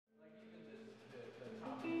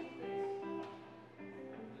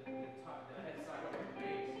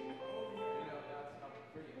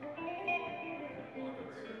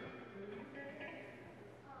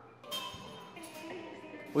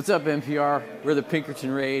What's up, NPR? We're the Pinkerton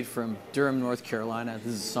Raid from Durham, North Carolina.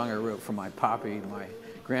 This is a song I wrote for my poppy, my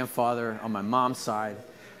grandfather on my mom's side.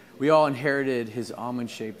 We all inherited his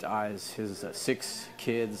almond-shaped eyes, his 6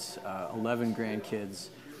 kids, 11 grandkids,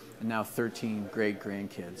 and now 13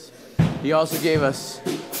 great-grandkids. He also gave us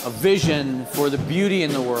a vision for the beauty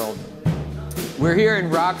in the world. We're here in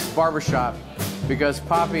Rock's barbershop because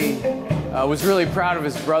Poppy was really proud of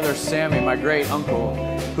his brother Sammy, my great-uncle,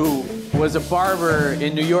 who was a barber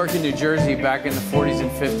in New York and New Jersey back in the 40s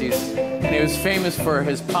and 50s, and he was famous for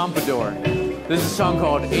his pompadour. This is a song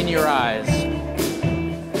called In Your Eyes.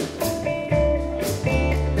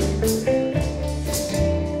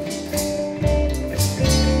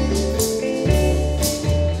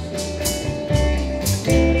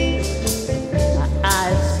 My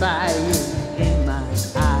eyes saw you in my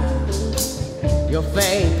eyes. Your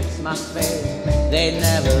face, my face, they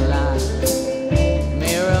never lie.